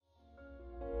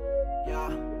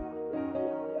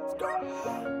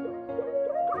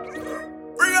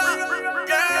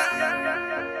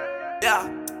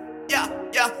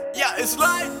yeah, it's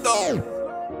like though.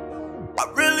 I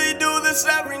really do this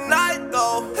every night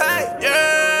though. Hey,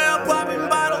 yeah, popping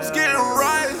bottles, getting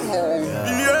right.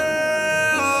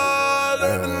 Yeah,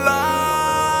 living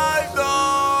life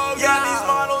though. Yeah, these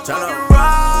models looking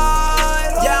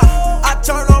right. Yeah, I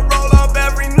turn up, roll up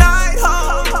every night.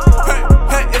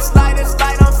 Hey, it's light,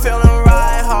 I'm feeling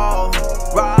right, ho.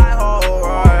 Right, ho,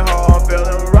 I'm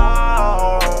feeling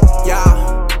right.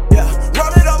 Yeah,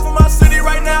 run it up for my city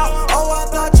right now. Oh, I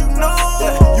thought you know.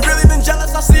 Yeah, you really been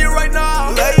jealous, I see it right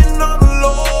now. Laying on the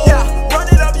low. Yeah, run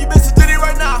it up, you been sedity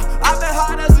right now. I've been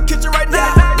hot as a kitchen right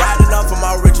now. Riding up for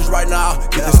my riches right now.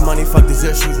 Get this money, fuck these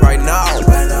issues right now.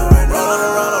 Rolling around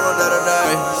on a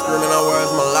day-to-day. Screaming out,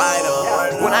 where's my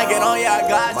lighter? When I get on, yeah, I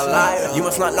got my lighter. You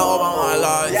must not know about my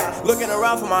life. Looking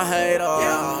around for my hater.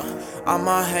 I'm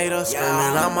a hater,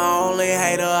 screaming, I'm my only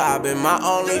hater. I've been my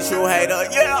only true hater.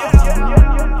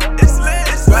 Yeah, it's lit,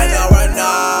 it's lit. Right now.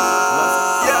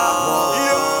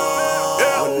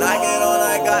 When I get on,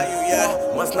 I got you,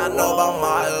 yeah. Must not know about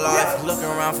my life. Looking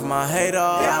around for my hater.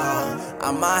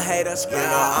 I'm my hater, screaming,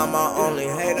 I'm my only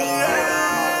hater.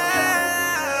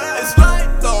 It's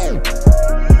like though.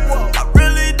 I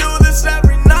really do this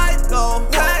every night though.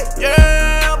 Hey,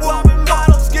 yeah, popping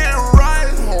bottles, getting right.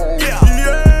 Yeah,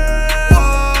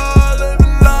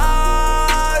 living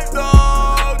life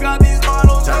though. Got these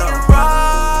models looking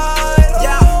right.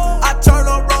 Yeah, I turn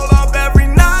up, roll up every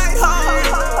night.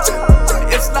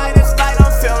 It's light,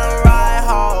 I'm feeling right,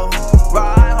 ho.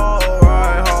 Right, ho.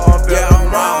 Yeah,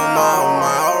 I'm alright.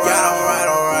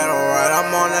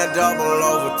 I'm on that double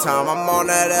overtime. I'm on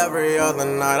that every other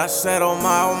night. I said, oh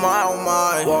my.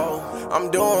 Whoa, I'm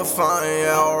doing fine,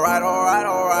 yeah. Alright. I'm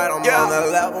on that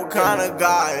level kinda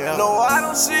guy, yeah. No, I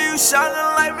don't see you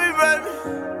shining like me, baby.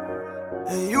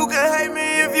 And you can hate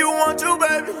me if you want to,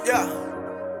 baby. Yeah,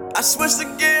 I switched the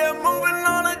gear, moving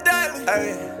on a daily.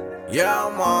 Hey, yeah,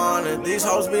 I'm on it. These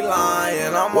hoes be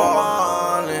lying, I'm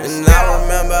on it. And I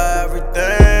remember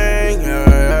everything,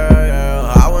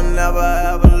 yeah. I would never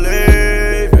ever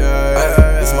leave,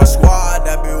 yeah. It's my squad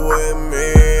that be with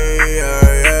me,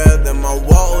 yeah. Then my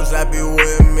woes that be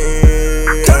with me,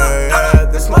 yeah.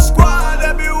 This my squad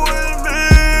that be with me,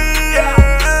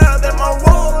 yeah. Then my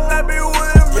woes that be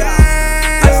with me,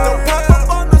 yeah. I still pop up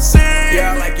on the scene,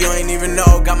 yeah. Like you ain't even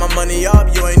know, got my money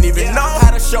up, you ain't even know.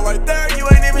 Had a show right there, you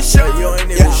ain't even sure. You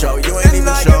ain't even